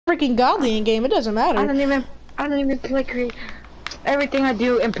freaking godly in game. It doesn't matter. I don't even play creative. Everything I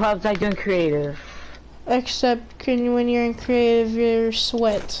do in pubs, I do in creative. Except when you're in creative, you're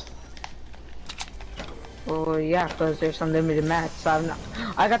sweat. Oh yeah, because there's unlimited mats. So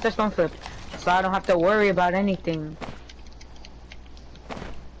I got this one flip, so I don't have to worry about anything.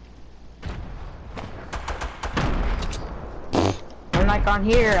 Like on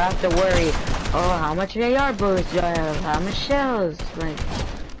here, I have to worry. Oh, how much AR bullets do I have? How much shells? Like,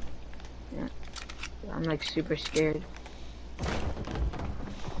 yeah, I'm like super scared.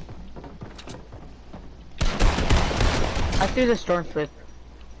 I threw the storm flip.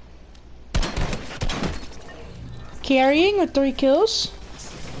 Carrying with 3 kills.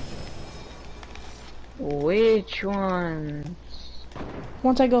 Which ones?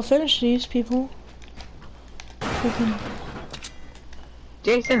 Once I go finish these people. Freaking.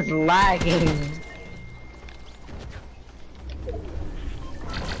 Jason's lagging.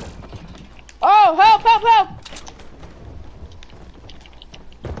 Oh, help, help, help!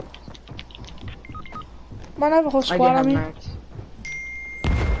 Might have a whole squad on me. Mats.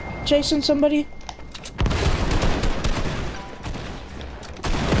 Jason, somebody.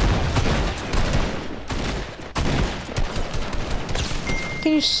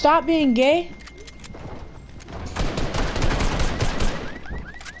 Can you stop being gay?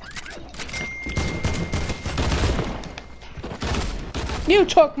 You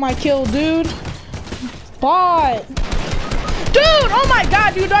took my kill, dude. Bot. Dude, oh my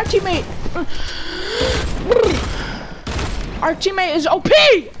god, dude, our teammate. Our teammate is OP,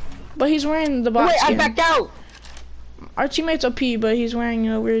 but he's wearing the bot skin. Wait, I backed out. Our teammate's OP, but he's wearing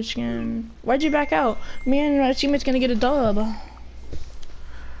a weird skin. Why'd you back out? Me and our teammate's gonna get a dub.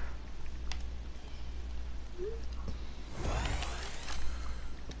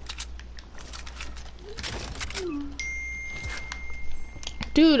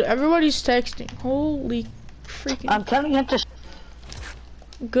 Dude, everybody's texting. Holy freaking. I'm telling him to.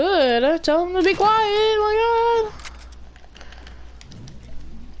 Good. Tell him to be quiet. Oh my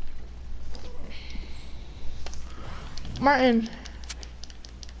god. Martin.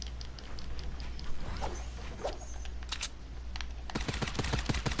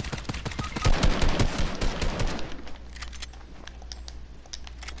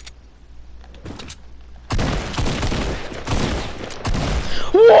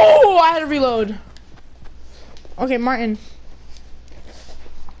 Whoa! I had to reload. Okay, Martin.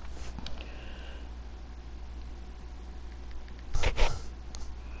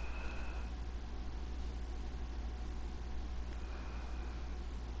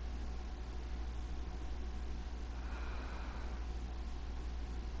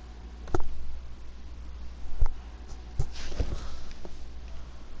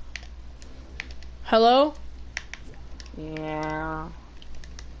 Hello? Yeah.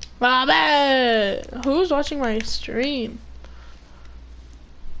 Bobby! Who's watching my stream?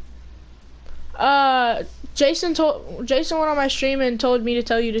 Jason went on my stream and told me to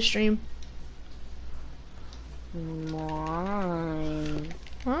tell you to stream. Why?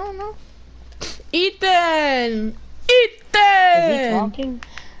 I don't know. Ethan! Ethan! Is he talking?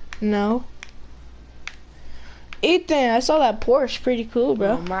 No. Ethan, I saw that Porsche, pretty cool,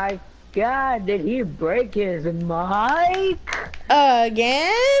 bro. Oh my god, did he break his mic?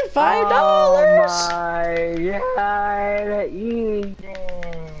 Again? $5? Oh my god, Ethan.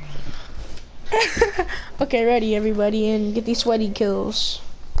 Okay, ready everybody, and get these sweaty kills.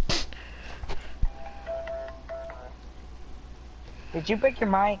 Did you break your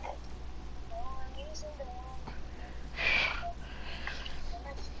mic?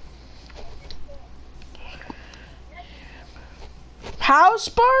 House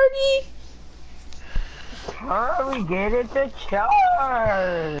party? Hurry, get it to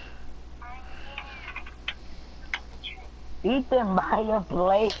charge. Ethan, buy a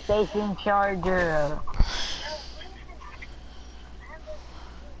PlayStation charger.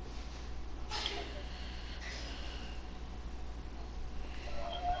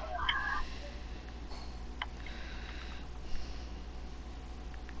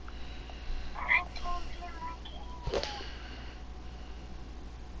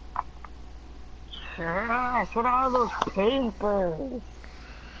 Yes, what are all those papers?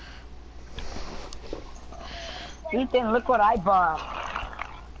 Ethan, look what I bought.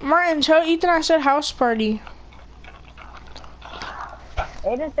 Martin, tell Ethan I said house party.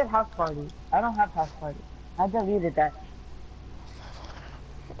 Aiden said house party. I don't have house party. I deleted that.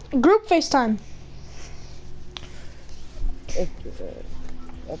 Group FaceTime. I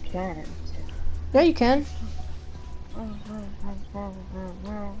can't. Yeah, you can.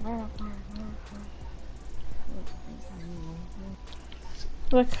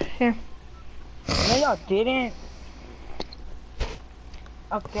 Look, here. No, y'all didn't.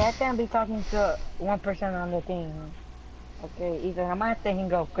 Okay, I can't be talking to one person on the thing. Okay, Ethan, I might have to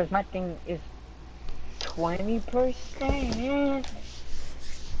hang up because my thing is 20%.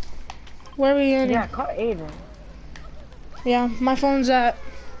 Where are we in? Yeah, call Aiden. Yeah, my phone's at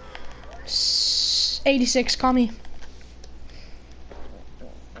 86. Call me.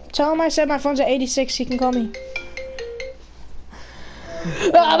 Tell him I said my phone's at 86. He can call me.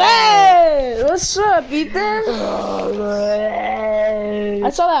 Oh, hey! What's up, Ethan? I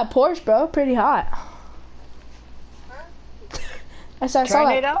saw that Porsche, bro. Pretty hot. I said I saw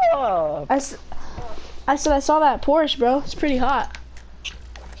Turn it that. up. I said I saw that Porsche, bro. It's pretty hot.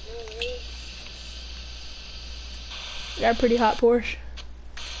 You got a pretty hot Porsche.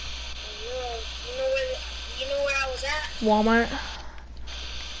 You know where I was at? Walmart.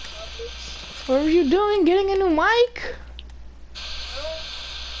 What were you doing? Getting a new mic? I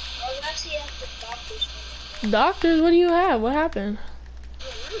was actually at the doctor's. Doctors? What do you have? What happened?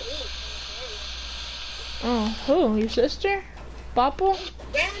 Oh, who? Your sister? Papa?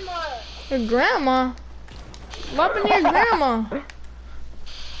 Grandma. Your grandma? What happened to your grandma?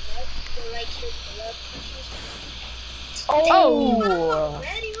 Oh!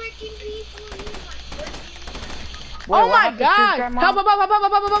 Already working people. Oh my God! Help! Help! Help! Help! Help! Help!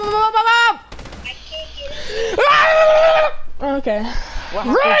 Help! Help! Help! I can't get up. Okay. What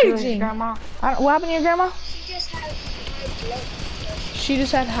happened to his grandma? What happened to your grandma? She just had high blood pressure. She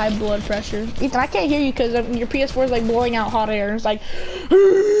just had high blood pressure. Ethan, I can't hear you because your PS4 is like blowing out hot air. It's like.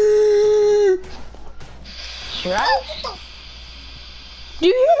 Sure. Do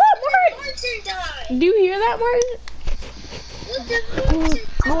you hear that, Martin? Martin died. Do you hear that, Martin? What the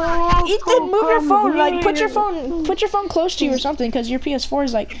Martin Ethan, move your phone. Like, put your phone close to you or something, because your PS4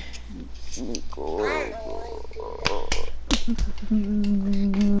 is like.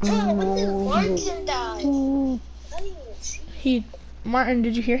 Martin died. I didn't even see. Martin,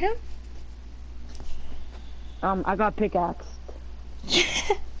 did you hear him? I got pickaxed. Wait,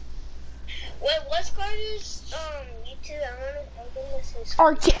 what's Carter's YouTube? I'm gonna say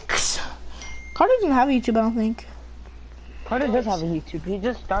Arctics. Carter doesn't have a YouTube, I don't think. Carter does have a YouTube. He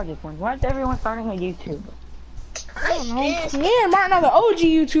just started one. Why is everyone starting a YouTube? I don't know. Me and Martin are the OG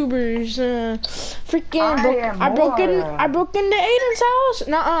YouTubers. I broke into Aiden's house.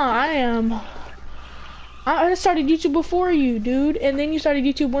 Nuh-uh, I started YouTube before you, dude, and then you started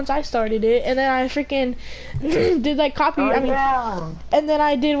YouTube once I started it, and then I freaking did like copy. Oh, yeah. And then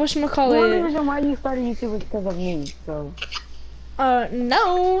I did whatchamacallit. The only reason why you started YouTube was because of me. So.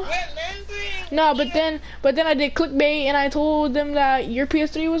 No. No, but then I did clickbait and I told them that your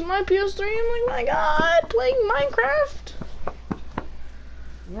PS3 was my PS3. I'm like, my God, playing Minecraft.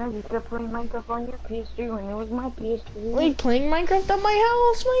 Yeah, you kept playing Minecraft on your PS3 when it was my PS3. Wait, playing Minecraft at my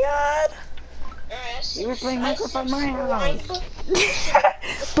house? My God. You were playing Minecraft at my house.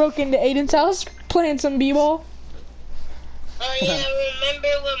 Broke into Aiden's house, playing some b-ball. Oh yeah, remember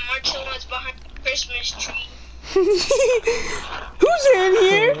when Martin was behind the Christmas tree? Who's in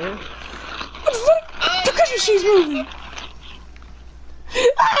here? What the fuck? The Christmas tree's moving.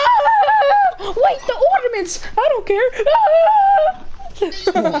 Wait, the ornaments! I don't care.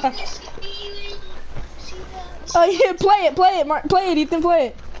 Oh yeah, play it, Ethan, play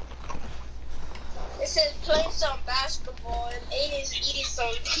it. It says play some basketball and Aiden's eating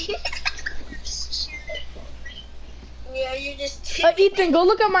something. Yeah, you just. Ethan, go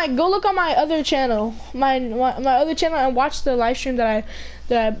look on my other channel, my other channel, and watch the live stream that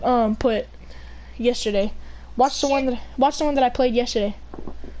I put yesterday. Watch the one that I played yesterday.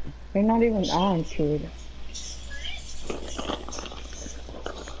 You're not even on, dude.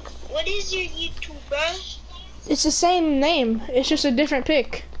 What is your YouTube, bro? It's the same name. It's just a different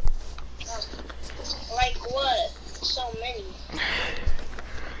pic. Like what? So many.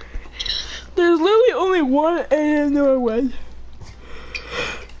 There's literally only one and no one.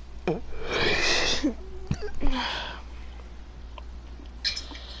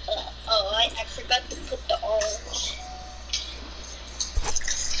 I forgot to put the orange.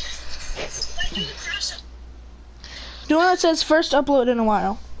 The one that says first upload in a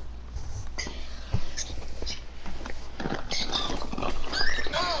while.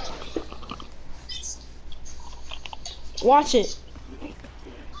 Watch it.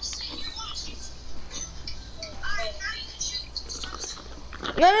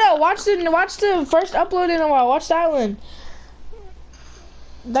 No, watch the first upload in a while. Watch that one.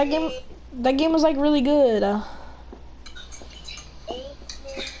 That game was like really good. I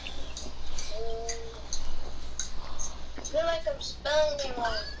feel like I'm spelling it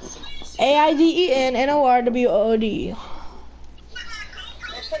wrong. AIDENNORWOOD.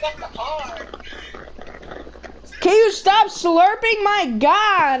 got the R. Can you stop slurping? My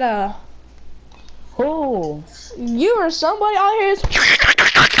God. Who? You or somebody out here is...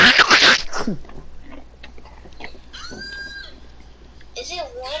 Is it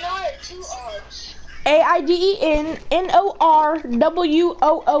 1 R or 2 R's? AIDENNORWOOD.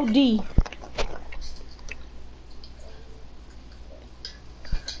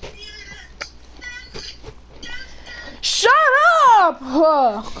 Shut up!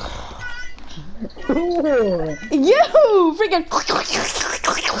 You freaking...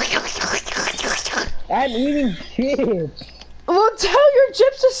 I'm eating chips. Well, tell your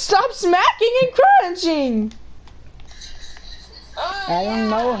chips to stop smacking and crunching. Oh, I don't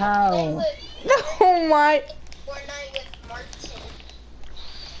know how. Oh my... Fortnite with Martin.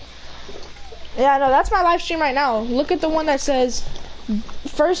 Yeah, no, that's my live stream right now. Look at the one that says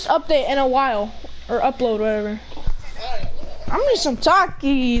first update in a while, or upload, whatever. I'm need some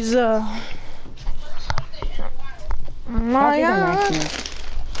Takis. My God.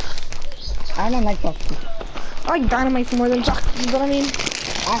 I don't like Takis. I like dynamite more than Takis, but I mean,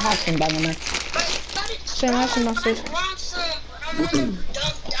 I have some dynamite. same, I have some downstairs. I want some, but I want to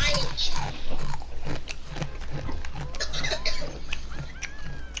dump dynamite.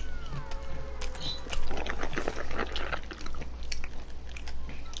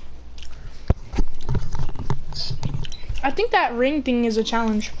 I think that ring thing is a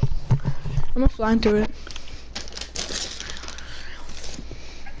challenge. I'm gonna fly into it.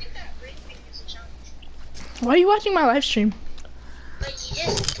 Why are you watching my live stream? But you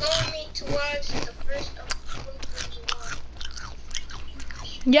just told me to watch the first of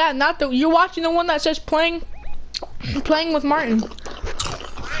 2021. Yeah, not the, you're watching the one that says playing with Martin. I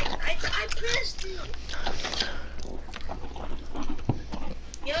pressed it.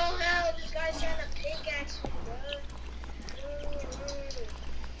 Yo, hell, this guy's trying to pickaxe me, bro.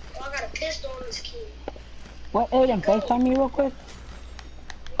 Oh, I got a pistol on this kid. What, Aiden, FaceTime me real quick?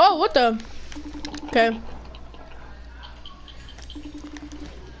 Oh, what the? Okay.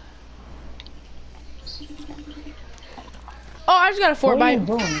 Oh, I just got a 4 What are you bite.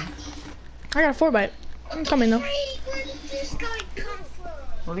 doing? I got a 4 bite. I'm coming though. Wait, where did this guy come from?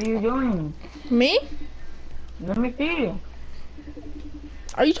 What are you doing? Me? Let me see.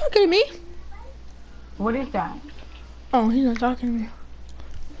 Are you talking to me? What is that? Oh, he's not talking to me.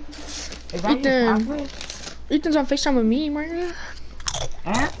 Is that your Ethan. tablet? Ethan's on FaceTime with me, Martin.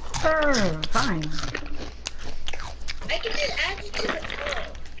 Answer. Fine. I can just add you to the call.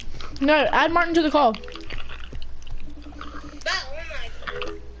 No, add Martin to the call. But, oh my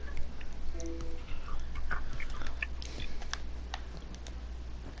God.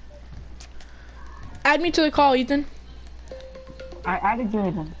 Add me to the call, Ethan. I added you,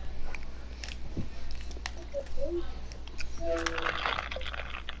 Aiden.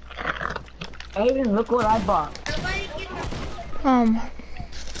 Aiden, look what I bought.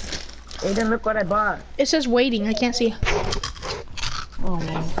 Aiden, look what I bought. It says waiting. I can't see. Oh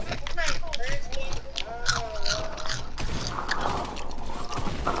man.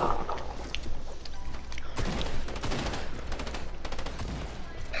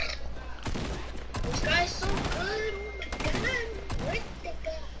 This guy's so good. Oh my God. What the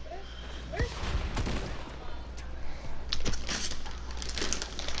God? What?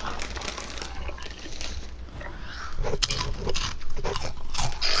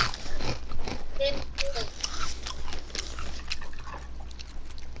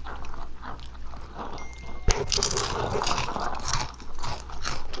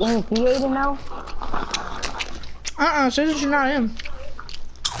 You see Aiden now? Says you're not him.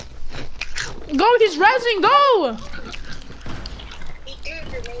 Go, he's rezzing, go! He threw a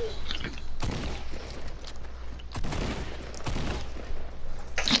grenade.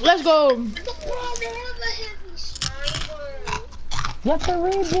 Let's go. Bro, they have a heavy sniper. That's a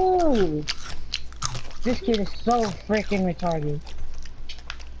reboot! This kid is so freaking retarded.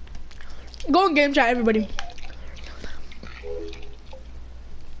 Go in game chat, everybody.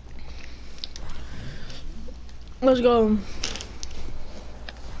 Let's go.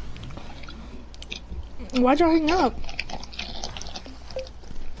 Why'd y'all hang up?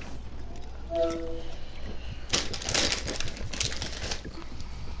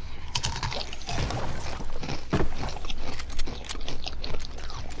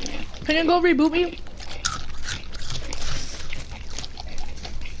 Can you go reboot me?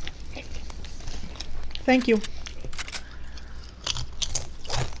 Thank you.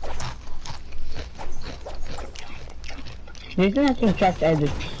 Jason has some trash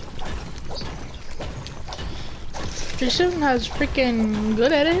edits. Jason has freaking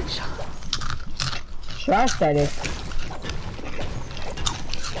good edits. Trash edits.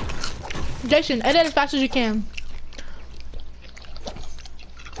 Jason, edit as fast as you can.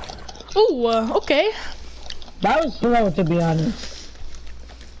 Ooh, okay. That was slow, to be honest.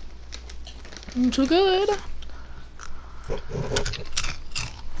 Too good.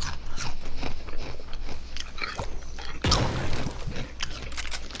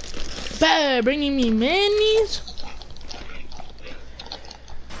 Bad, bringing me minis.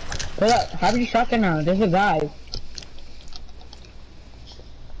 Hold up, how many shotgun now? There's a guy.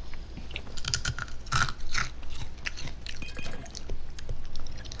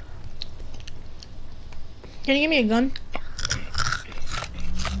 Can you give me a gun?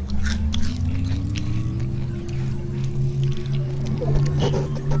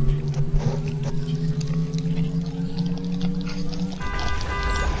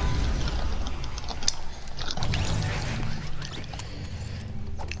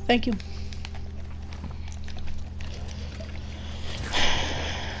 Thank you.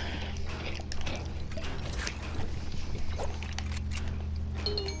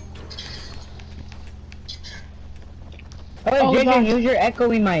 Oh, Jason, God. use your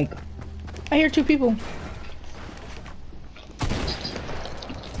echoing mic. I hear two people.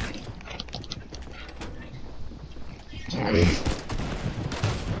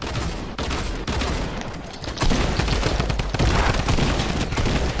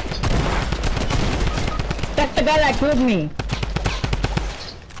 That's the guy that killed me.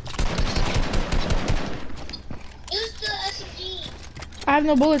 Use the SMG. I have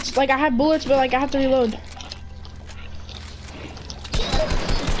no bullets. Like, I have bullets, but like I have to reload.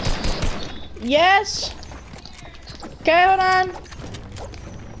 Yes. Okay, hold on.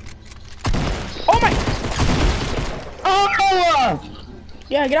 Oh my. Oh!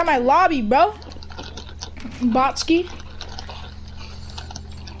 Yeah, get out my lobby, bro. Botsky.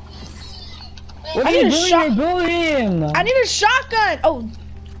 What I are you need a doing? shot- You're bullying him. I need a shotgun. Oh.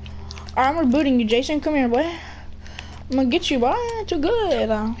 Alright, I'm rebooting you, Jason. Come here, boy. I'm gonna get you, boy. Too good. If they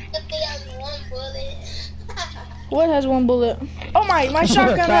have one bullet. What has one bullet? Oh my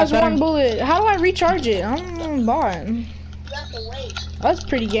shotgun has one bullet. How do I recharge it? I'm bought. You have to wait. That's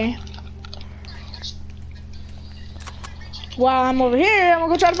pretty gay. While I'm over here, I'm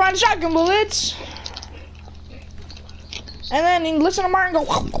gonna go try to find the shotgun bullets. And then listen to Martin go. You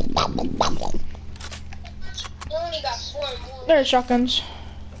only got 4 more. There's shotguns.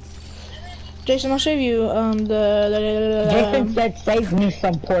 Jason, I'll save you Jason said, "Save me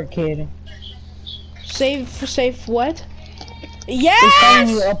some poor kid." Save what? He's calling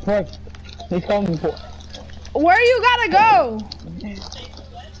you Yes! a poor. He's calling you poor. Where you gotta go?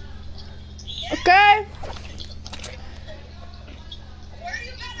 Okay.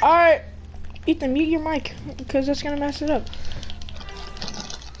 Alright. Ethan, mute your mic, because that's gonna mess it up.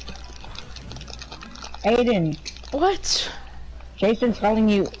 Aiden, What? Jason's calling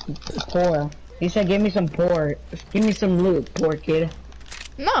you poor. He said, "Give me some poor. Give me some loot, poor kid."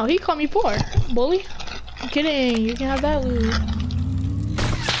 No, he called me poor, bully. I'm kidding, you can have that loot.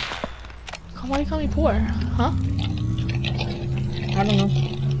 Why do you call me poor? Huh? I don't know.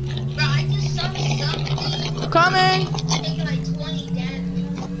 Bro, I just saw something. Coming! Taking like 20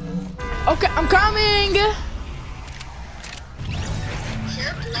 damage. Okay, I'm coming!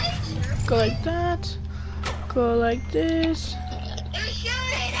 Sure play? Sure. Go like that. Go like this. They're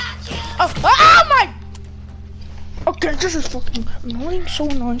shooting at you. Oh, oh my! Okay, this is fucking annoying, so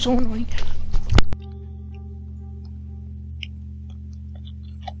annoying, so annoying.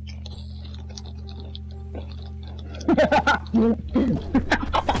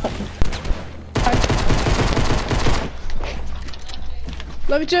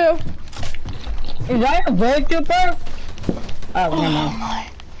 Love you too. Is that a bird trooper? Oh, never Oh mind. my.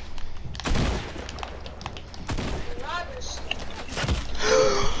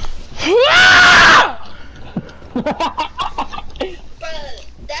 Ah! Bro,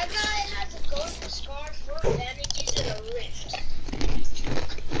 that guy has a golden scar for bandages and a rift.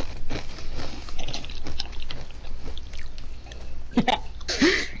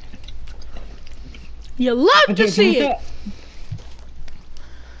 You love to see it.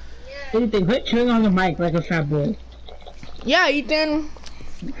 Yeah. Ethan, quit chewing on the mic like a fat boy. Yeah, Ethan.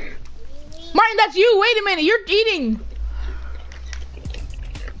 Martin, that's you. Wait a minute, you're eating.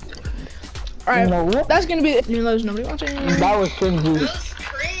 Alright, No. that's gonna be. You know, there's nobody watching. That was cringy. That was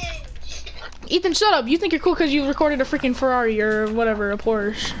cringe. Ethan, shut up. You think you're cool because you recorded a freaking Ferrari or whatever, a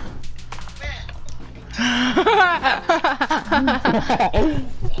Porsche.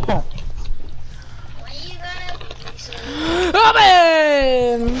 Why you gotta be so...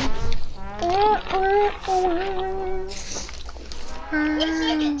 Open! Looks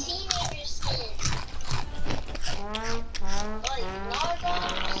like a teenager's skin. Like,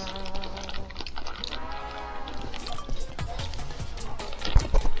 logos.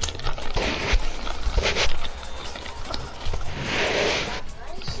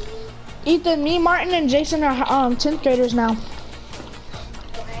 Ethan, me, Martin, and Jason are 10th graders now.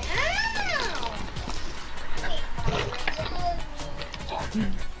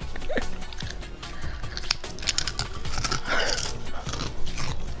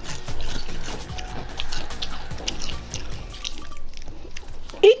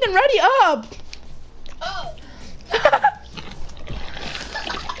 Ethan, ready up! Oh. I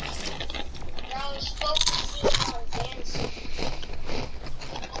was focusing on dancing.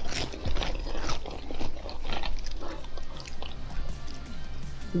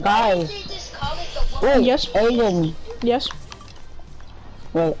 Guys, They just call it the one. wait, Yes. Aiden, Yes.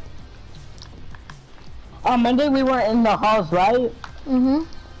 wait. On Monday we were in the halls, right? Mm-hmm.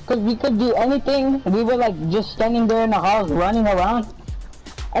 Cause we could do anything. We were like just standing there in the halls, running around.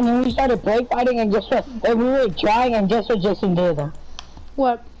 And then we started break fighting, and guess what? And we were trying, and guess what Jason did?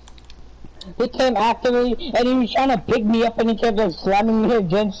 What? He came after me, and he was trying to pick me up, and he kept like slamming me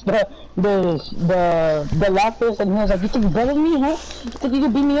against the lockers, and he was like, "You think you're better than me, huh? You think you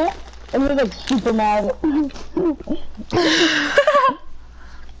can beat me up?" And he was like super mad.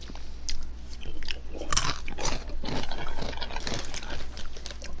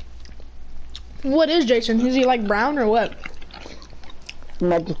 What is Jason? Is he like brown or what?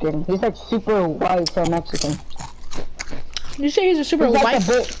 Mexican. He's like super white, so Mexican. You say he's a super He's like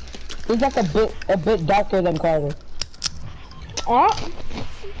white? he's like a bit darker than Carter. Oh.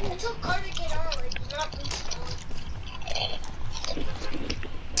 Until Carter get on, like, he's not bleaching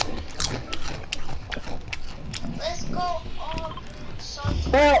on. Let's go all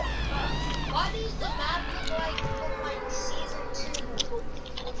something. Well, Why does the map look like from like season 2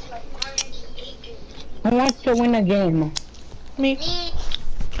 with like orange acres? who wants to win a game? Me. Me,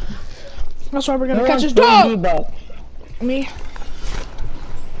 That's why we're Who gonna catch wants his to win dog. V-Bucks? Me.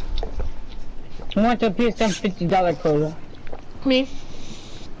 Who wants to pay some $50 quota? Me.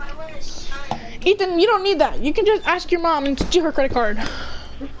 I want to shine. Ethan, you don't need that. You can just ask your mom and steal her credit card. No,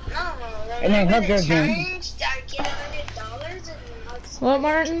 And then remember hug the her again. challenge that I get $100 and hug What,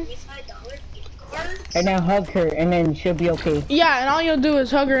 Martin? $25 gift cards? And then hug her, and then she'll be okay. Yeah, and all you'll do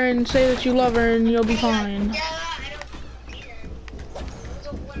is hug her and say that you love her and you'll be fine. Yeah, I don't do that.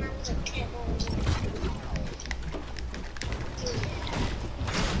 It was when I was a kid.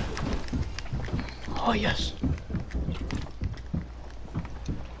 Oh, yes.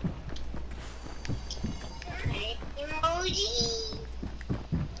 Emoji.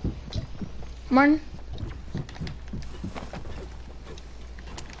 Martin?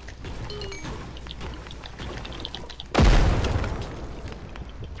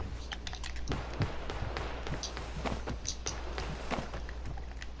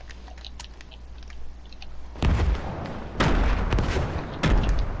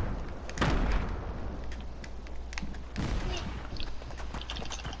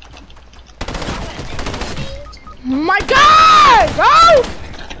 My God! Oh!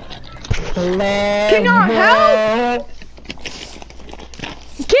 Can y'all help?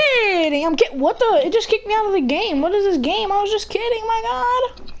 Kidding! I'm kidding. What the? It just kicked me out of the game. What is this game? I was just kidding. My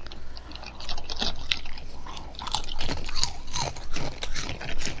God!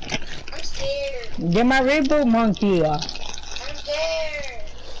 I'm scared. Get my rainbow monkey. I'm scared.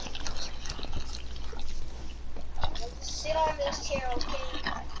 Let's sit on this chair, okay?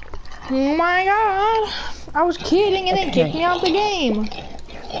 Oh my God! I was kidding and it kicked me out the game.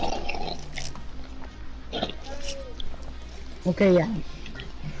 Okay, yeah.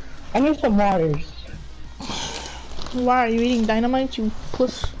 I need some waters. Why are you eating dynamite, you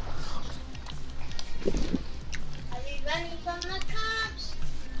puss? Are we running from the cops?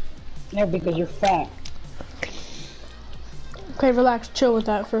 No, because you're fat. Okay, relax, chill with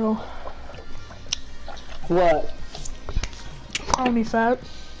that, Phil. What? Call me fat.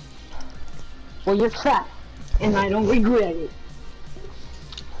 Well, you're fat, and I don't regret it.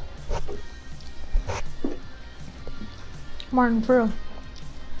 Martin, for real.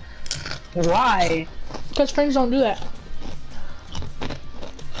 Why? Because friends don't do that.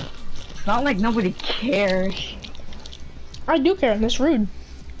 It's not like nobody cares. I do care, that's rude.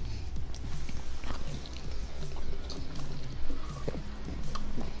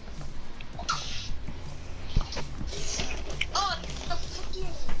 Oh, the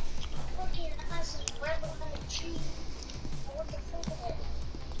fucking asshole right behind the tree. What the fuck?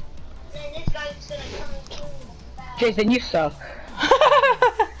 Man, this guy's gonna come and kill me back. Jason, you suck.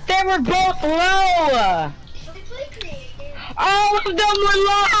 They were both low! Should we play creative? All of them were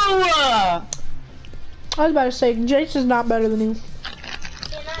low! I was about to say, Jason's not better than you. Can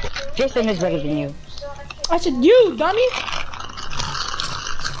I do it? Jason is better than you. So I can I said, you, dummy!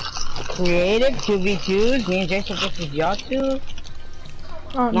 Creative 2v2s, me and Jason versus y'all two. come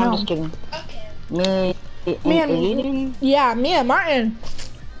Oh No, I'm no. just kidding. Okay. Me Me and and Aiden? yeah, me and Martin.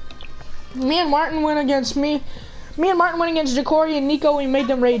 Me and Martin went against me. Me and Martin went against Jacory and Nico. We made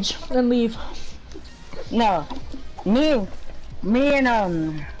them rage and leave. No. Me and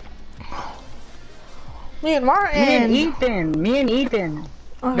Me and Martin. Me and Ethan.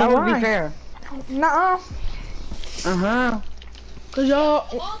 That would be Why? fair. Nuh-uh. Uh-huh. Cause y'all.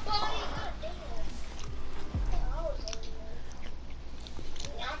 Oh, buddy, goddamn. I was like,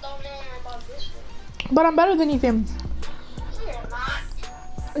 I don't know about this one. But I'm better than Ethan. You're not.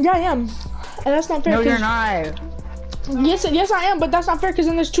 Yeah, I am. And that's not fair. No, you're 'cause- not. Yes, I am. But that's not fair because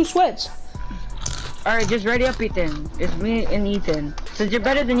then there's two sweats. Alright, just ready up, Ethan. It's me and Ethan. Since you're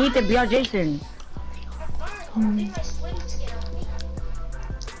better than Ethan, be out Jason.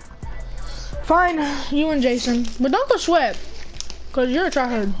 Fine, you and Jason. But don't go sweat. Cause you're a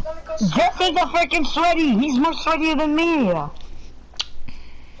tryhard. Jason's a freaking sweaty. He's more sweatier than me. I'm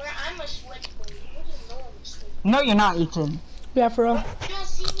a sweat boy. You just know I'm a sweat. No, you're not, Ethan. Yeah, for real. You don't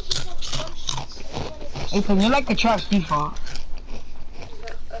see me keep up functions. Ethan, you're like the trash default.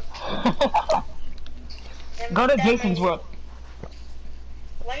 Go to Jason's world.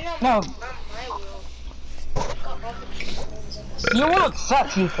 Why not? No. Not my world. Got all the people names in this. Your world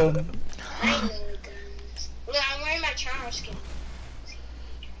sucks, Ethan. I know it does. Look, I'm wearing my charmer skin.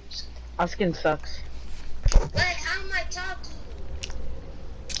 Our skin sucks. Like, how am I talking?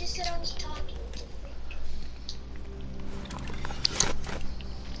 You just said I was talking.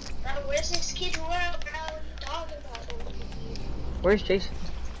 Bro, where's this kid's world, bro? What are you talking about over here? Where's Jason?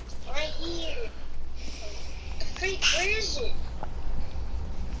 Right here. The freak, where is it?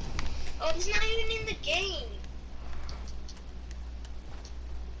 Oh, he's not even in the game.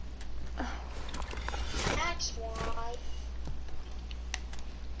 That's why.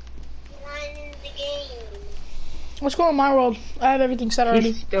 He's not in the game. Let's go to my world. I have everything set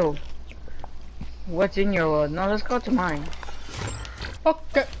already. He's still. What's in your world? No, let's go to mine.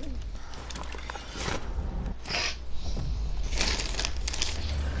 Okay.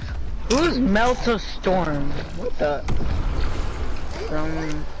 Who's Melta Storm? What the?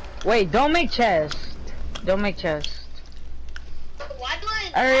 Wait, don't make chest. Don't make chest. Why do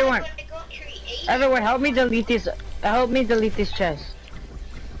I? Everyone. Why do I go create? Everyone, help me delete this. Help me delete this chest.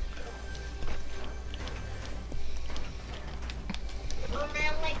 Oh,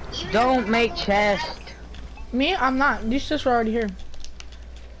 man, like, even Don't though make I chest. Me? I'm not. These chests are already here.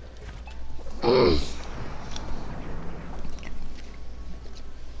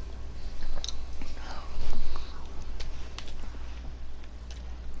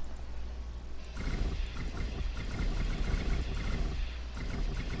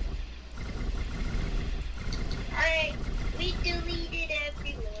 Alright, we deleted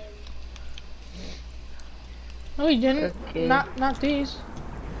everyone. No, we didn't. Okay. Not these.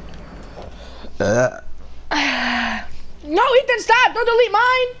 No, Ethan, stop! Don't delete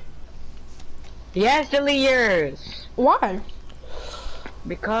mine! Yes, delete yours. Why?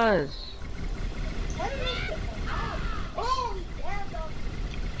 Because. Oh,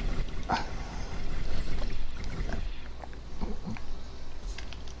 damn.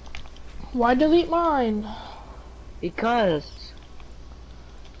 Why delete mine? Because.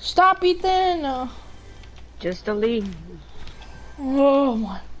 Stop, Ethan! Just delete. Oh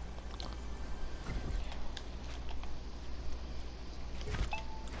my.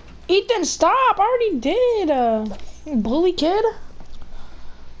 Ethan, stop! I already did. You bully kid.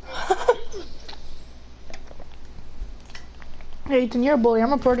 Hey, Ethan, you're a bully.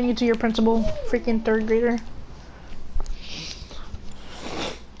 I'm reporting you to your principal, freaking third grader.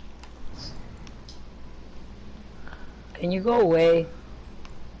 Can you go away?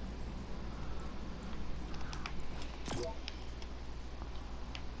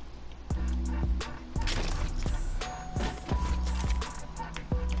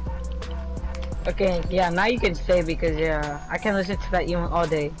 Okay, yeah, now you can stay because yeah, I can listen to that emo all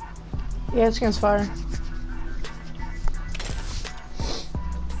day. Yeah, it's against fire.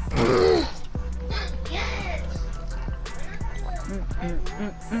 Yes.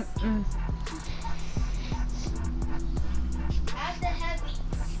 Add the heavy.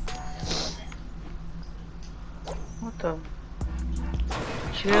 What the?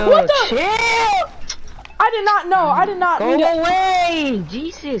 Chill, What the? chill! I did not know. I did not Go mean to. away!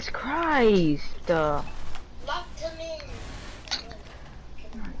 Jesus Christ! Locked him in.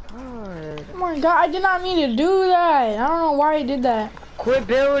 God. Oh my god, I did not mean to do that. I don't know why I did that. Quit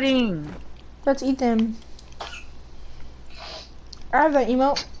building! That's Ethan. I have that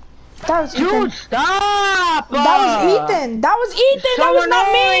emote. That was Ethan. Dude, stop! That was Ethan. That was Ethan. So That was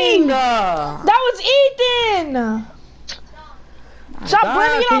not me. annoying. That was Ethan. Stop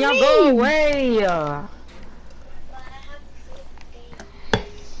blaming it Can on y'all me! go away? But I have a game.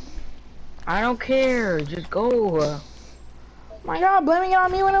 I don't care. Just go. My God, blaming it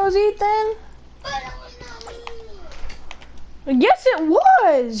on me when it was Ethan? But it was not me. Yes, it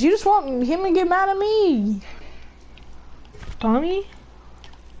was. You just want him to get mad at me, Tommy.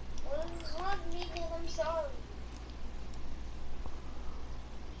 Well, it was me, and I'm sorry.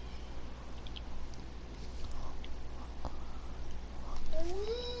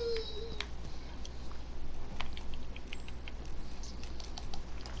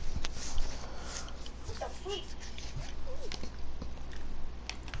 What the freak?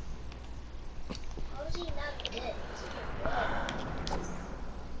 How is he not dead?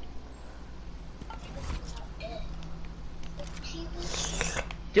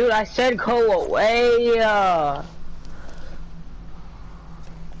 Dude, I said go away.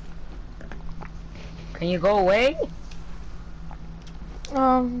 Can you go away?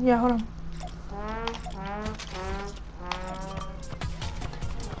 Yeah, hold on.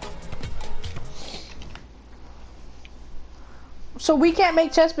 So we can't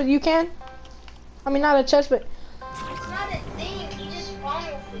make chest, but you can? I mean, not a chest, but... It's not a thing, he just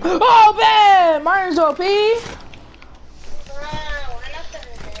follows me. Oh, man! Mine's OP! Wow, I'm not gonna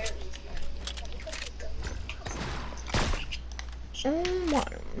nervous, Oh, my...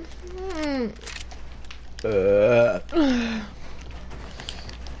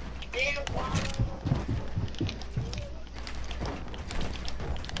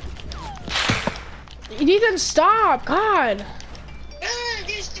 You didn't stop, God!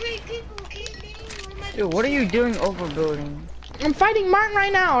 There's 3 people kidding. What am I Dude, what are you doing overbuilding? I'm fighting Martin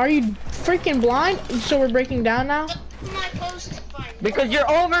right now. Are you freaking blind? So we're breaking down now? What am I supposed to find? Because you're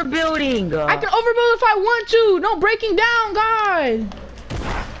overbuilding. I can overbuild if I want to. No breaking down, God.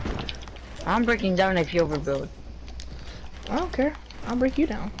 I'm breaking down if you overbuild. I don't care. I'll break you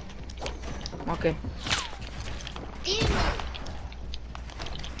down. Okay. Damn it.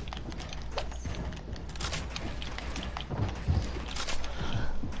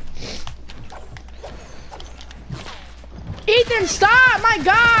 Ethan, stop! My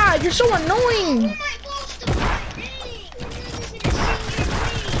God, you're so annoying. Who am I supposed to find? Dang, this is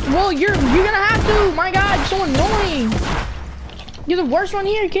insane. Well, you're gonna have to. My God, you're so annoying. You're the worst one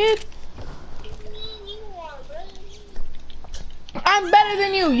here, kid. You are, bro. I'm better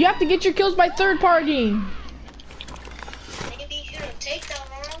than you. You have to get your kills by third party. Maybe you shouldn't take that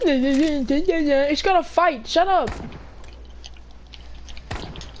long. It's gotta fight. Shut up.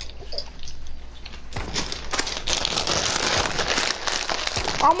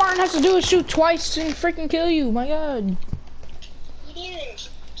 All Martin has to do is shoot twice and freaking kill you. My God. You didn't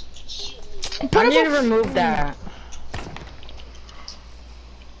shoot me. I need to remove that.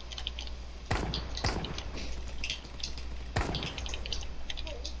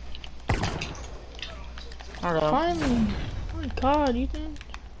 Hold on. Finally. Oh my God, Ethan.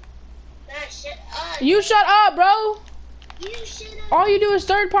 Nah, shut up. You shut up, bro. You shut up. All you do is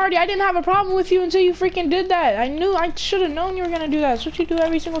third party. I didn't have a problem with you until you freaking did that. I should have known you were gonna do that. That's what you do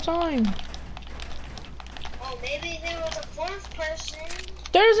every single time. Oh, maybe there was a 4th person.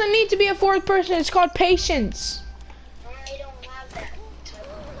 There doesn't need to be a 4th person. It's called patience. I don't have that.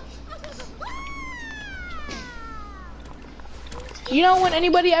 You know when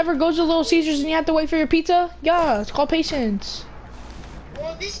anybody ever goes to Little Caesars and you have to wait for your pizza? Yeah, it's called patience.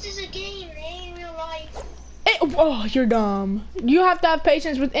 Well, this is a game. It ain't real life. Oh, you're dumb. You have to have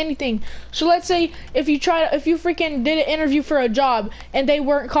patience with anything. So let's say if you freaking did an interview for a job and they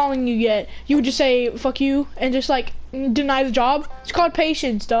weren't calling you yet, you would just say fuck you and just like deny the job. It's called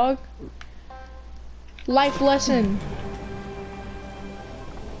patience, dog. Life lesson.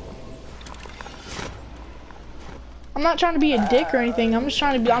 I'm not trying to be a dick or anything. I'm just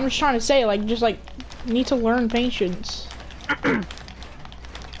trying to say like just like need to learn patience.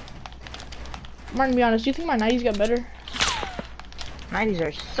 Martin, be honest, do you think my 90s got better? 90s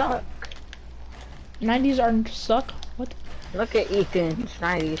are suck. 90s are suck? What? Look at Ethan's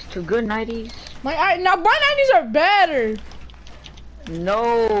 90s. 2 good 90s? My 90s are better.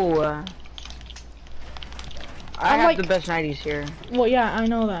 No. I have like- the best 90s here. Well, yeah, I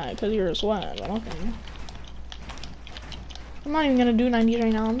know that because you're a sweat, but okay. I'm not even gonna do 90s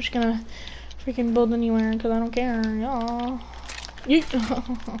right now. I'm just gonna freaking build anywhere because I don't care. Yeah. You.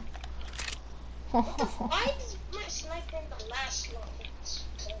 Why is my sniper in the last slot?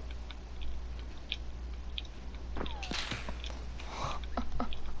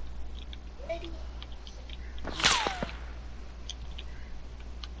 Ready?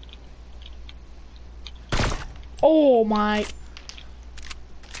 Oh my.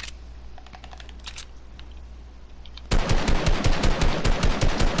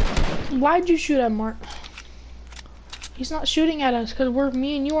 why'd you shoot at Mark? He's not shooting at us because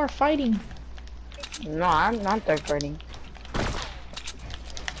me and you are fighting. No, I'm not third fighting.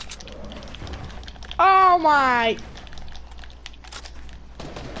 Oh my!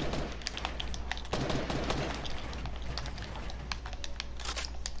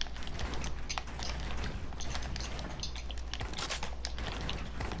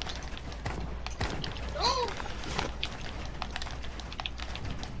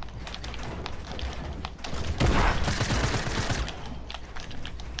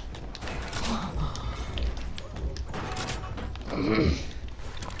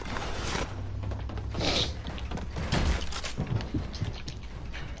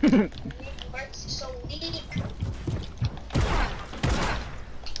 Mark's so weak.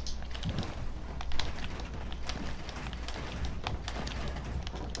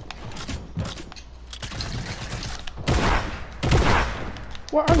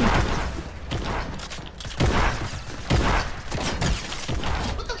 Where are you?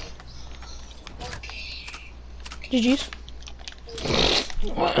 What the? Okay. GG's.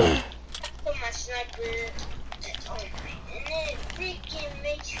 Put my sniper. Oh my. And then it freaking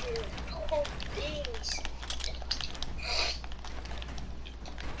makes you whole things.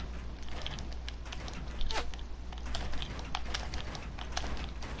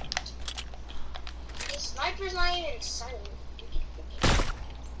 The sniper's not even silent.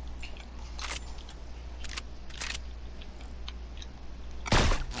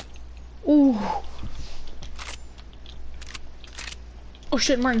 Ooh. Oh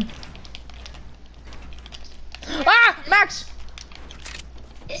shit, Martin. Ah! Max!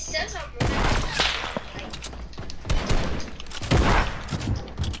 It says I'm running.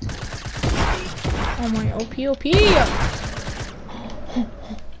 Oh my OP.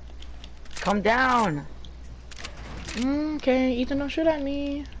 Come down. Okay, Ethan, don't shoot at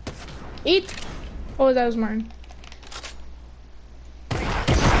me. Eat! Oh, that was Martin.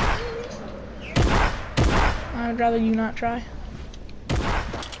 I'd rather you not try.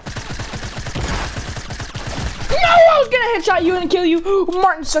 No, I was gonna headshot you and kill you.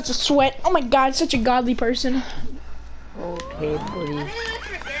 Martin's such a sweat. Oh my god, such a godly person. Okay, buddy.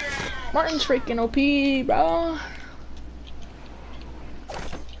 Martin's freaking OP, bro.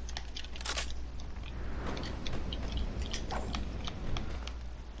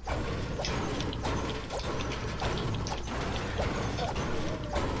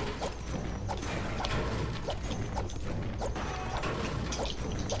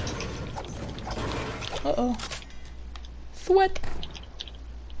 Uh-oh. Sweat.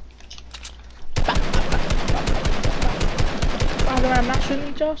 I'm not shooting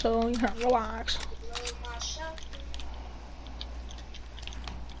each other, so you can relax.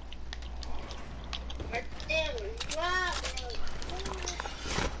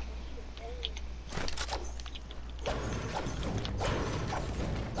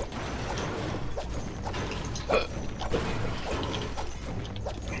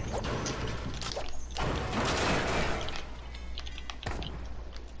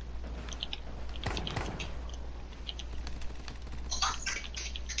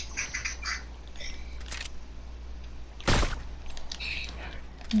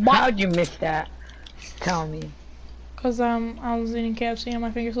 How'd you miss that? Tell me. Cause I was eating KFC and my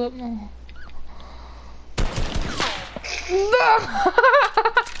finger slipped. No.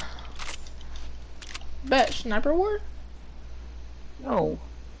 Bet sniper war? No.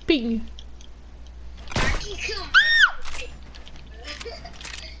 Beat me.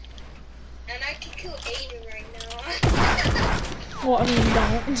 And I can kill Aiden right now. Well, I mean,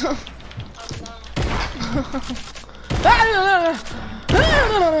 don't.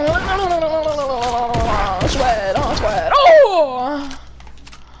 Sweat, oh, sweat. Oh!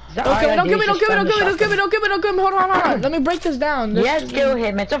 Don't kill me, don't kill me, don't kill me, don't kill me, don't kill me, don't kill me, don't kill me. Hold on, hold on. Let me break this down. Yes, kill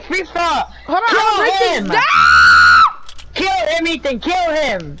him. It's a free fall. Hold on, kill break him. this down. Kill him, Ethan. Kill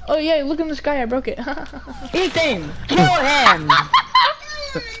him. Oh yeah, look in the sky. I broke it. Ethan, kill him.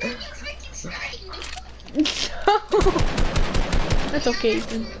 That's okay,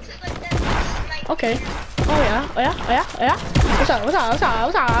 Ethan. Okay. Oh yeah, oh yeah, oh yeah, oh yeah. What's up, what's up, what's up,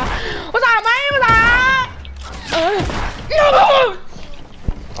 what's up? What's up, man? What's up? No!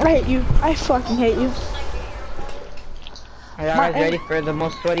 I hate you. I fucking hate you. Are you guys ready for the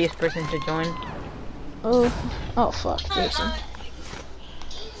most sweatiest person to join? Oh, oh fuck, Jason.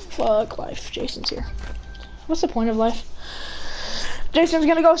 Fuck life. Jason's here. What's the point of life? Jason's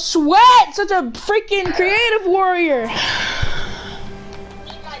gonna go sweat! Such a freaking creative warrior!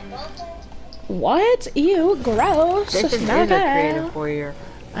 What? Ew, gross. Jason's is a creative warrior.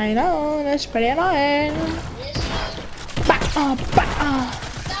 I know, that's pretty annoying.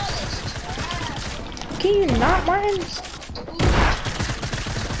 can you not, Martin?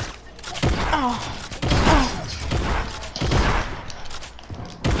 Oh.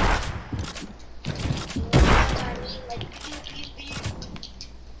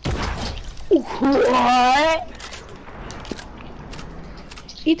 What?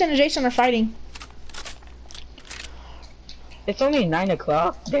 Ethan and Jason are fighting. It's only 9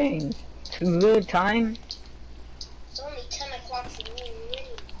 o'clock? Dang. Too good time. It's only 10 o'clock for me.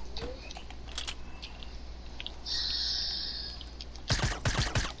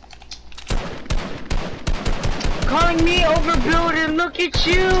 Calling me overbuilder, look at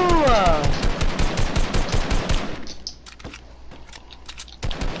you! Why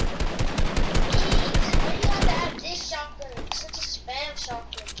do you have to have this shotgun? It's such a spam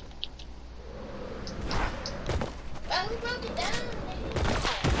shotgun. Well, we broke it down.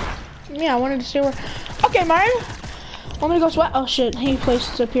 Yeah, I wanted to see where. Okay, Martin. Want me to go sweat? Oh shit, he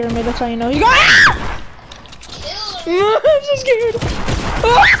placed a pyramid. That's how you know. You go. Ah! I'm so scared.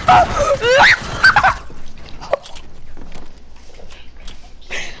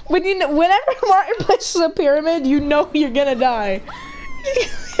 Whenever Martin places a pyramid, you know you're gonna die.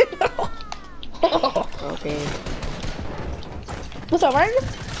 Okay. What's up, Martin?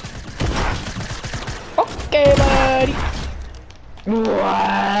 Okay, buddy.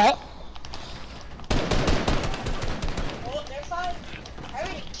 What? Oh, they're fine. I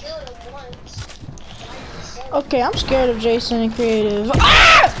already killed him once. Okay, I'm scared of Jason and creative.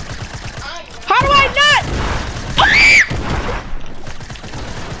 Ah! How do I not? Ah!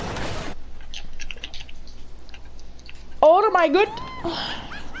 Oh my good.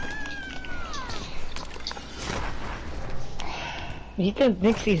 Ethan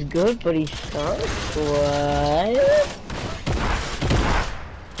thinks he's good, but he sucks? What?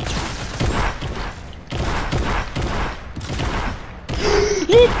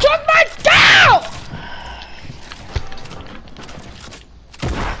 You took my cow!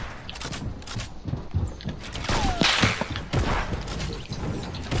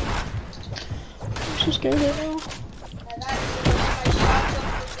 I'm so scared right now.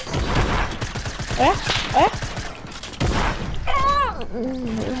 Eh?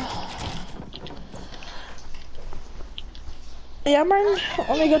 Yeah, Martin.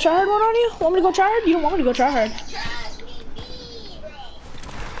 Want me to go try hard one on you? Want me to go try hard? You don't want me to go try hard.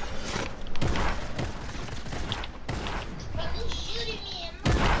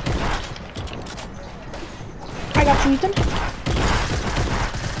 I got you, Ethan.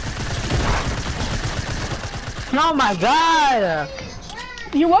 Oh my god!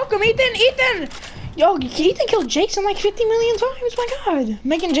 You're welcome, Ethan. Ethan! Yo, Ethan killed Jason like 50 million times. My god.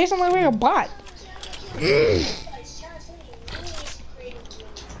 Making Jason look like a bot.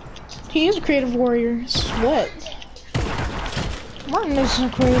 He is a creative warrior. What? Martin is a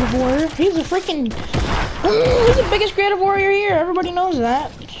creative warrior. He's a freaking... he's the biggest creative warrior here. Everybody knows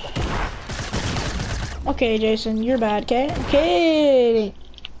that. Okay, Jason, you're bad, okay? Okay.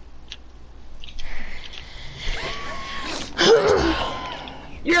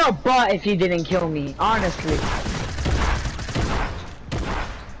 You're a bot if you didn't kill me, honestly.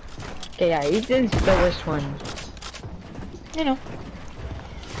 Okay, yeah, Ethan's the worst one. You know.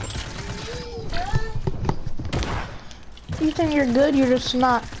 Ethan, you're good, you're just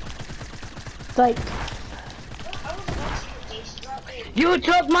not, like... You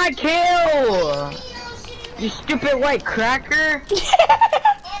took my kill! You stupid white cracker!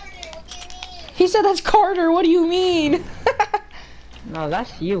 He said that's Carter, what do you mean? No,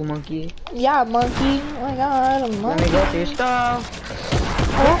 that's you, monkey. Yeah, monkey. Oh my god, a monkey. Let me go through your stuff.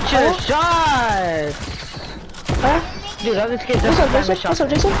 Put your shots! Dude, all this kid's What's up, just Jason? What's up,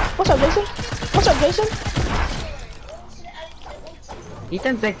 Jason? What's up, Jason? What's up, Jason?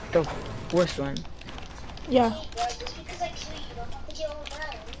 Ethan's like the worst one. Yeah.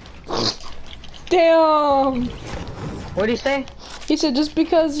 Damn! What'd he say? He said just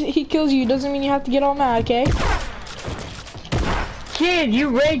because he kills you doesn't mean you have to get all mad, okay? Kid, you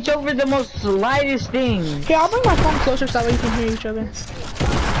rage over the most slightest thing. Okay, I'll bring my phone closer so that way you can hear each other.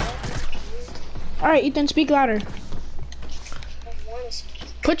 Alright, Ethan, speak louder.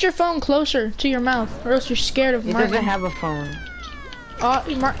 Put your phone closer to your mouth, or else you're scared of He Martin. doesn't have a phone.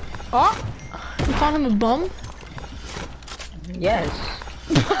 You called him a bum? Yes.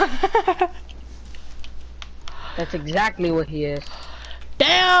 That's exactly what he is.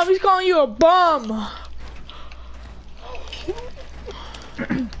 Damn, he's calling you a bum!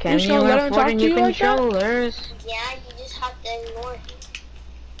 Can you let him talk afford to new you like that? controllers? Yeah, you just have to ignore him.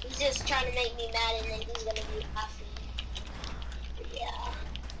 He's just trying to make me mad and then he's gonna be happy. Yeah.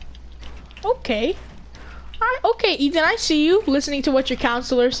 Okay. Okay, Ethan, I see you listening to what your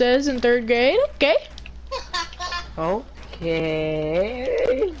counselor says in 3rd grade. Okay.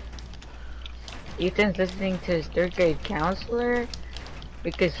 Okay. Ethan's listening to his 3rd grade counselor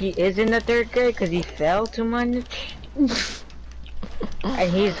because he is in the 3rd grade because he fell too much.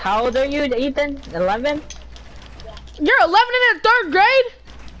 And he's, how old are you, Ethan? 11? You're 11 in the 3rd grade?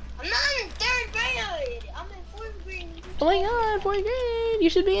 I'm not in 3rd grade. I'm in 4th grade. Oh my god, 4th grade. You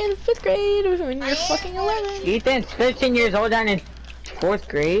should be in 5th grade when you're fucking 11. Ethan's 13 years old and in 4th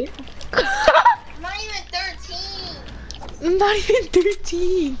grade? I'm not even 13. I'm not even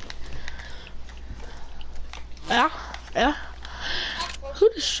 13. Yeah. Who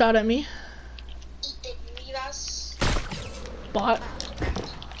just shot at me? Ethan, leave us. Bot.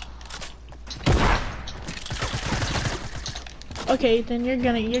 Okay, then you're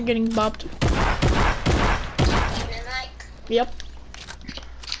getting bopped. And like, Yep.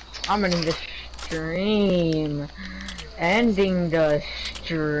 I'm ending the stream. Ending the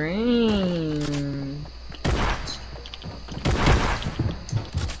stream.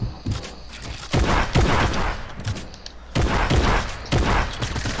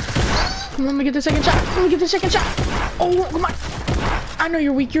 Let me get the second shot. Let me get the second shot. Oh, come on. I know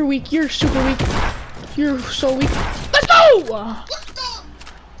you're weak. You're weak. You're super weak. You're so weak. Let's go! what the?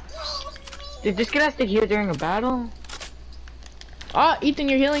 Did this kid have to heal during a battle? Ah, Ethan,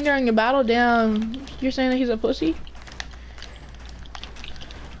 you're healing during a battle. Damn. You're saying that he's a pussy?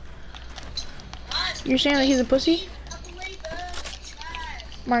 You're saying that he's a pussy?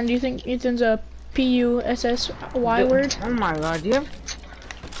 Martin, do you think Ethan's a P-U-S-S-Y word? Oh my god, do you have...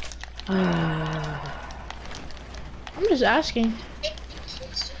 I'm just asking.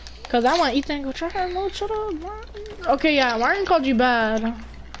 Cause I want Ethan to go try hard mode. Shut up, Martin. Okay, yeah, Martin called you bad.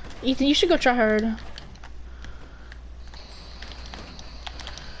 Ethan, you should go try hard.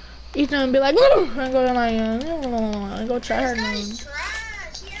 Ethan would be like, woo! And go like, go try hard mode. This guy's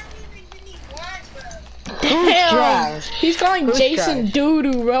trash. He hasn't even given me once, bro. Damn, trash? he's calling Who's Jason trash?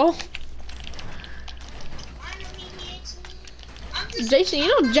 doo-doo, bro. I don't need it. I'm just Jason, you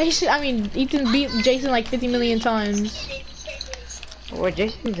know Jason, I mean, Ethan beat Jason like 50 million times. Well,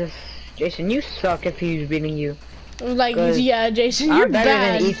 Jason, you suck if he's beating you. Like, 'Cause yeah, Jason, you're I'm better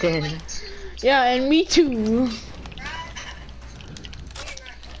bad. than Ethan. Yeah, and me too.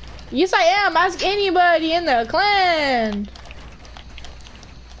 Yes, I am. Ask anybody in the clan.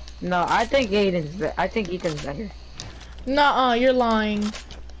 No, I think Ethan's better. Nuh-uh, you're lying.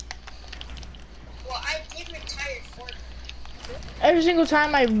 Well, I did retire Fortnite. Every single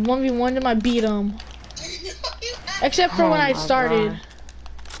time I 1v1'd him, I beat him. No, you haven't. Except for Oh when I my started.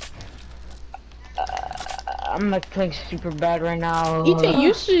 I'm like playing super bad right now. Ethan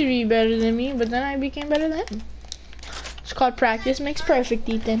used to be better than me, but then I became better than him. It's called practice makes perfect,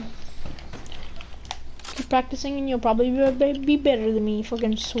 Ethan. Keep practicing and you'll probably be better than me,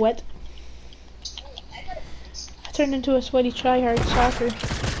 fucking sweat. I turned into a sweaty tryhard soccer.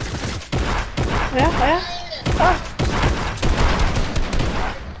 Yeah. Oh.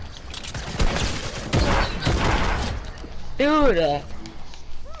 Dude.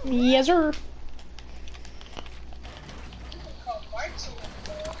 Yes, sir.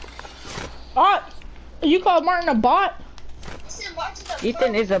 Oh, you called Martin a bot?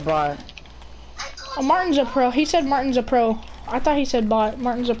 Ethan is a bot. Oh, Martin's a pro. He said Martin's a pro. I thought he said bot.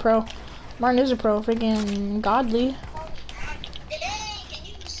 Martin's a pro. Martin is a pro. Freaking godly.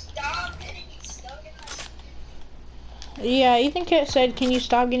 Yeah, Ethan said, can you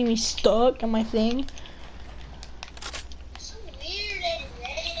stop getting me stuck on my thing?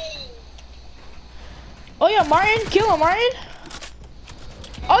 Oh yeah, Martin. Kill him, Martin.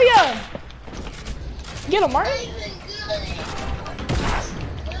 Oh yeah. Get him, Martin.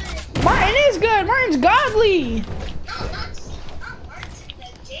 Martin is good. Martin's godly.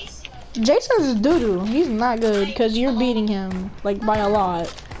 Jason's doo-doo. He's not good because you're beating him like by a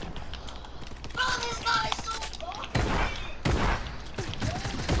lot.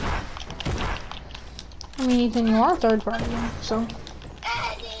 I mean, Ethan, you are third party, so.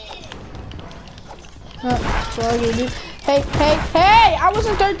 That's what I gotta do. Hey! I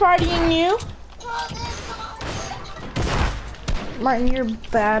wasn't third partying you. Martin, you're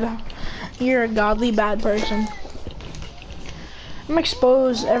bad. You're a godly bad person. I'm gonna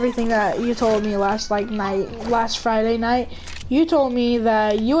expose everything that you told me last Friday night. You told me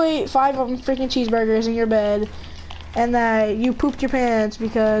that you ate 5 of them freaking cheeseburgers in your bed, and that you pooped your pants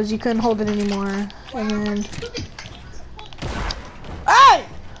because you couldn't hold it anymore. And then, hey!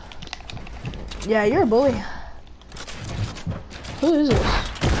 Yeah, you're a bully. Who is this?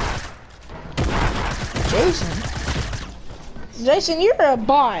 Jason. Jason, you're a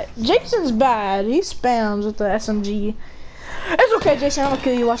bot. Jason's bad. He spams with the SMG. It's okay, Jason. I'm gonna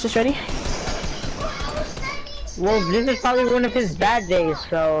kill you. Watch this. Ready? Well, this is probably one of his bad days,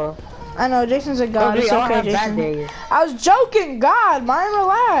 so. I know, Jason's a god. We It's all okay, have bad Jason. days. I was joking, God, Myron,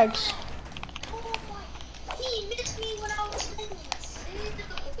 relax. Oh my, he missed me when I was in this.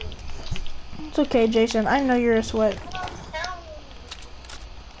 It's okay, Jason. I know you're a sweat.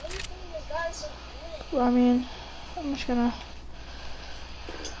 Well, I mean, I'm just gonna.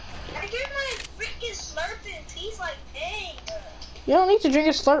 I get my freaking slurping teeth like dang. You don't need to drink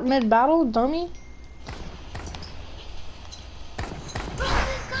a slurp mid-battle, dummy. Bro,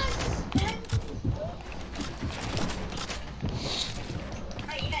 this guy's dead.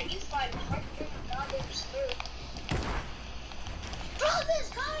 Hey, yeah, you fight. I'm drinking goddamn slurp. Bro, this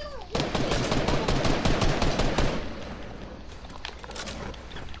guy don't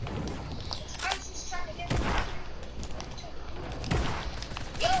I was just trying to get him.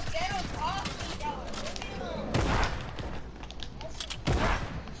 Yo, get him off me, dog.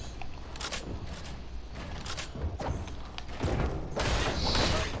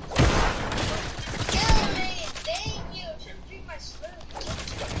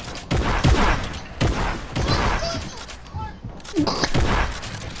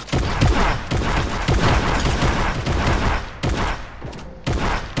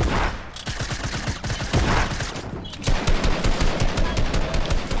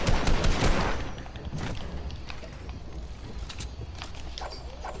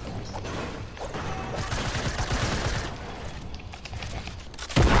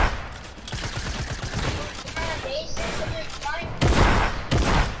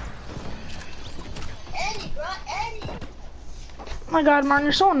 Oh my God, Martin,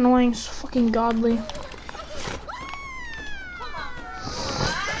 you're so annoying. So fucking godly.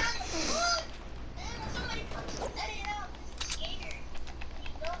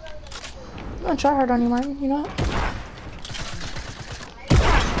 I'm gonna try hard on you, Martin. You know what?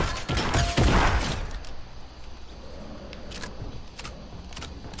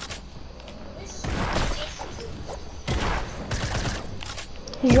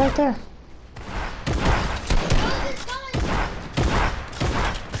 He's right there.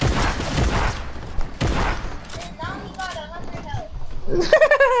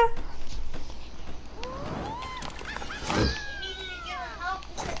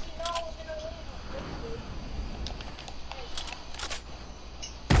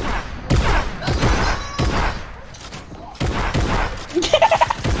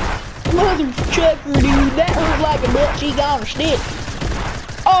 Mother trucker, dude, that hurt like a butt cheek on a stick.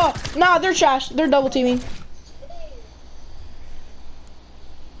 Oh, nah, they're trash. They're double teaming.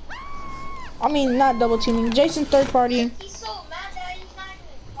 I mean, not double teaming. Jason's third party. He's so mad that he's not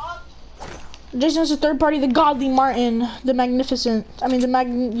even talking. Jason's the third party, the godly Martin, the magnificent. I mean,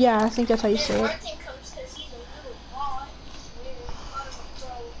 yeah, I think that's how you say it. Martin comes because he's a little bot.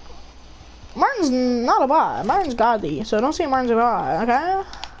 Martin's not a bot. Martin's godly, so don't say Martin's a bot, okay?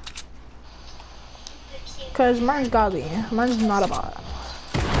 Because Martin's godly. Martin's not a bot.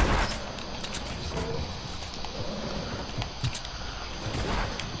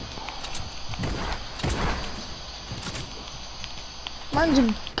 Martin's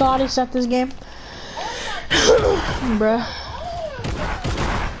a goddess at this game. Bruh.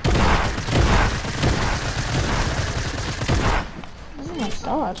 Oh my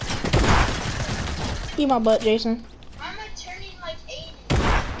God. Eat my butt, Jason. Why am I turning like 80?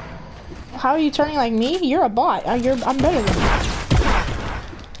 How are you turning like me? You're a bot. I'm better than you.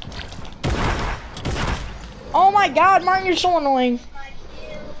 Oh my God, Martin, you're so annoying.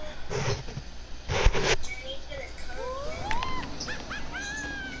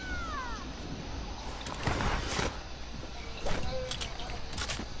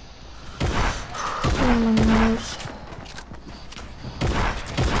 Oh my nose.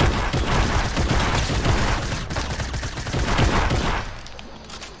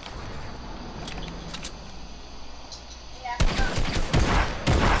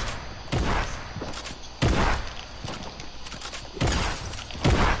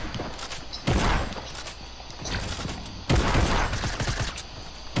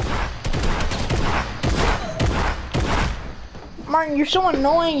 Martin, you're so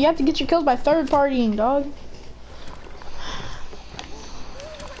annoying. You have to get your kills by third partying, dog.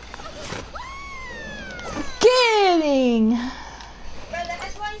 Kidding. Bro,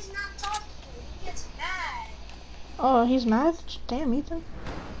 that's why he's not talking. He gets mad. Oh, he's mad? Damn, Ethan.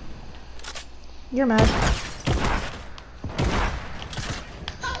 You're mad.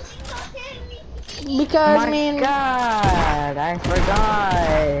 How's he not hitting me? Because, My I mean... God, I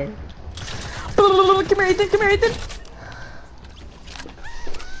forgot. Come here, Ethan. Come here, Ethan.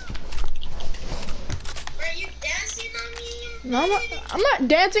 Bro, you dancing on me? No, I'm not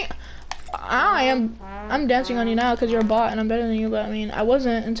dancing. I'm dancing on you now because you're a bot and I'm better than you, but I mean, I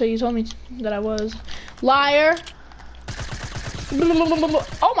wasn't until you told me that I was. Liar.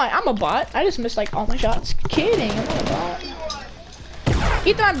 Oh my, I'm a bot. I just missed like all my shots. Kidding, I'm not a bot.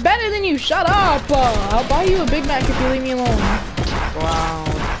 Ethan, I'm better than you. Shut up. I'll buy you a Big Mac if you leave me alone. Wow.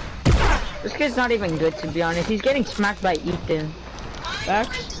 This kid's not even good, to be honest. He's getting smacked by Ethan.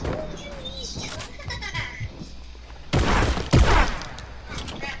 Facts.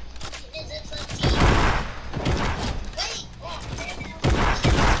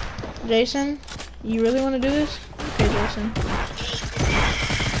 Jason, you really want to do this? Okay, Jason.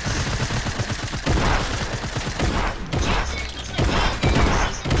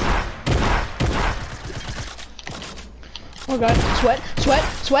 Oh god, sweat, sweat,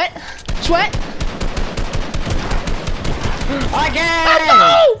 sweat, sweat! Again!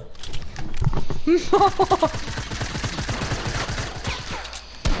 Oh, no!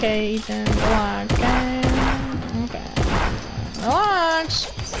 Okay, Ethan, relax, okay? Okay. Relax!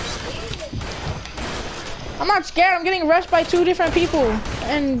 I'm not scared, I'm getting rushed by 2 different people.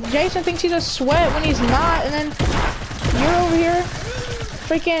 And Jason thinks he's a sweat when he's not, and then you're over here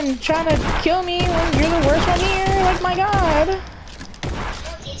freaking trying to kill me when you're the worst one here. Like, my god.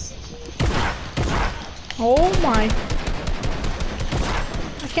 Oh my.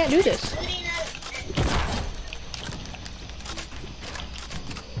 I can't do this.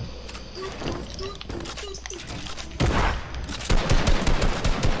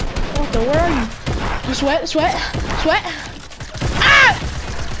 What the, where are you? Sweat, sweat, sweat. Ah!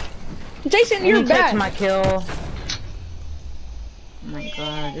 Jason, you're bad. Takes my kill. Oh my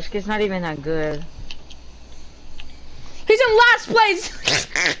god, this kid's not even that good. He's in last place.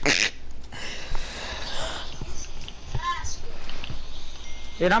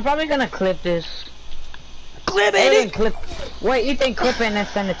 Dude, I'm probably gonna clip this. Clip it. Wait, you think clip it and then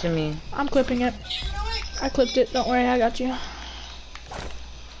send it to me? I'm clipping it. I clipped it. Don't worry, I got you.